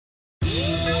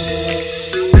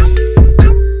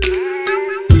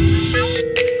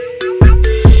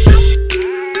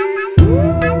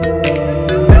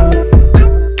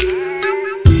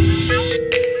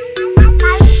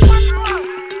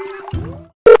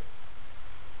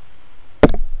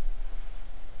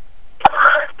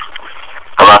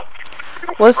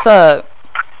What's up?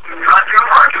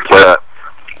 What up?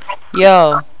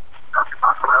 Yo,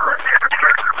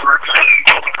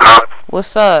 Huh?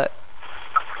 what's up?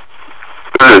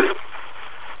 Good.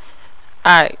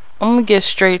 Alright, I'm gonna get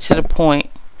straight to the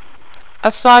point. I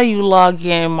saw you log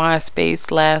in MySpace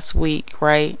last week,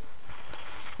 right?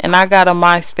 And I got a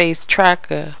MySpace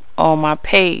tracker on my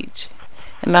page.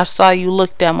 And I saw you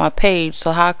looked at my page,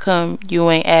 so how come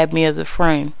you ain't add me as a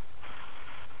friend?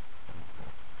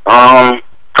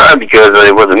 Probably because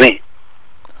it wasn't me.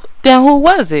 Then who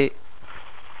was it?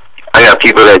 I got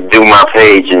people that do my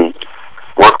page and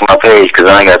work my page because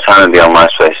I ain't got time to be on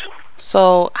MySpace.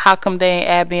 So how come they ain't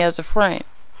add me as a friend?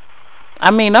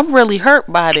 I mean, I'm really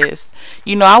hurt by this.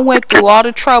 You know, I went through all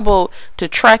the trouble to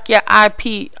track your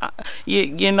IP,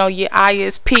 your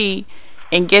ISP,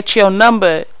 and get your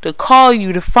number to call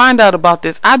you to find out about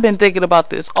this. I've been thinking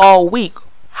about this all week.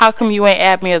 How come you ain't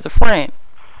add me as a friend?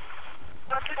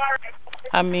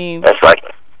 I mean, That's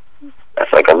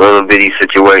like a little bitty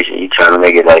situation. You trying to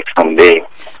make it like something big.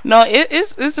 no,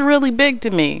 it's really big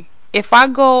to me. If I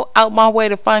go out my way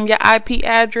to find your IP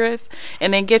address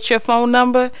and then get your phone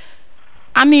number,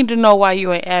 I need to know why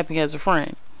you ain't add me as a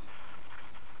friend.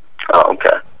 Oh,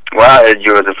 okay. Well, I add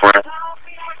you as a friend.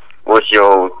 What's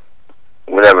your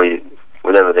whatever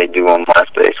they do on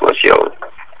MySpace? What's your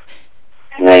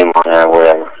name on that?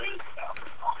 Whatever.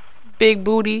 Big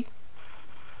Booty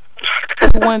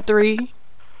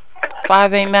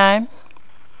 213-589.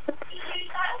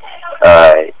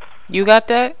 Alright. You got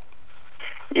that?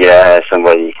 Yeah, I had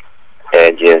somebody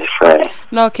add you as a friend.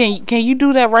 No, can you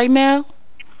do that right now?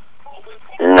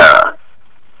 Nah.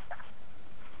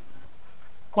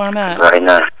 Why not? Right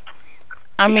now.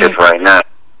 I mean, Just right now.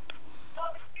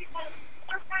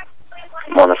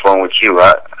 I'm on the phone with you.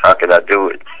 How could I do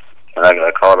it? And I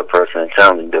gotta call the person and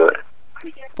tell them to do it.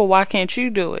 but why can't you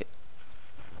do it?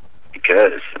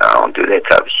 Because I don't do that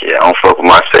type of shit. I don't fuck with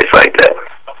MySpace like that.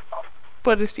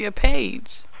 But it's your page.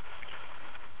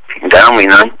 That don't mean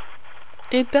nothing.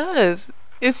 It does.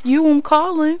 It's you I'm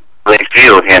calling. Let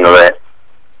Field handle that.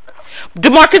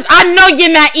 DeMarcus, I know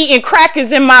you're not eating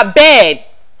crackers in my bed.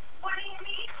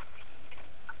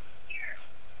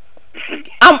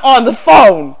 I'm on the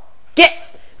phone. Get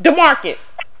DeMarcus.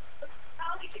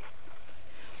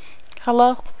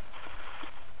 Hello?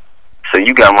 So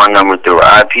you got my number through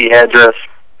an IP address?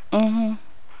 Mm-hmm.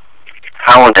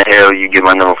 How in the hell you get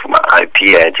my number from an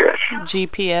IP address?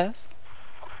 GPS.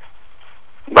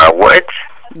 By what?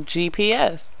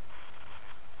 GPS.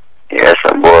 Yeah, that's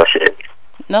some bullshit.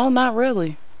 No, not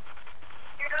really.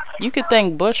 You could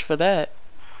thank Bush for that.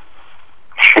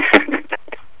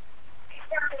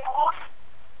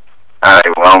 Alright,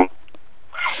 well,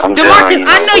 I'm DeMarcus,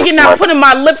 I know you're not putting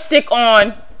my lipstick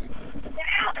on.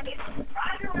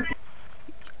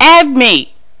 Add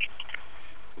me.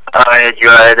 I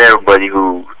had everybody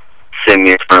who sent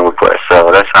me a friend request,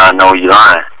 so that's how I know you're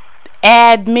lying.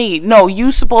 Add me. No,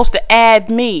 you supposed to add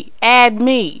me. Add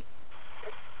me.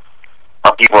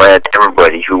 My people add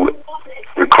everybody who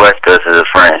requests us as a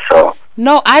friend, so.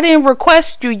 No, I didn't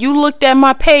request you. You looked at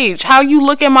my page. How you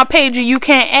look at my page and you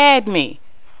can't add me?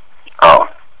 Oh,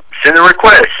 send a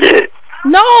request, shit.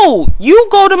 No, you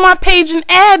go to my page and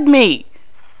add me.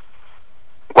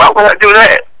 Why would I do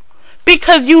that?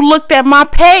 Because you looked at my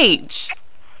page.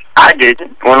 I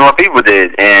didn't. One of my people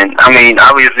did. And, I mean,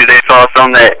 obviously they saw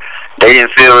something that they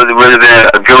didn't feel it would have been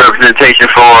a good representation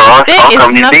for us. There is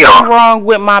nothing wrong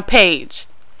with my page.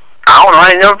 I don't know. I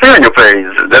ain't never been on your page.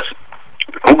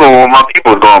 I'm going where my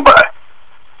people is going by.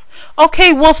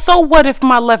 Okay, well, so what if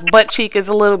my left butt cheek is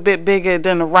a little bit bigger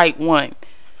than the right one?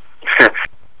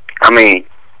 I mean,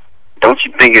 don't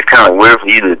you think it's kind of weird for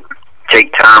you to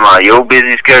take time out of your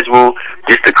busy schedule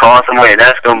just to call somebody and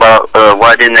ask them about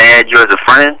why didn't they add you as a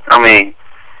friend? I mean,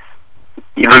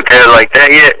 you looked at it like that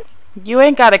yet? You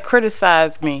ain't got to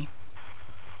criticize me.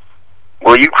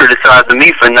 Well, you criticizing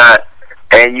me for not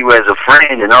adding you as a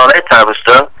friend and all that type of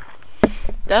stuff.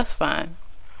 That's fine.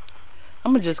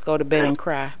 I'm going to just go to bed and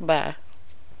cry. Bye.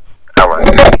 All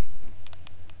right.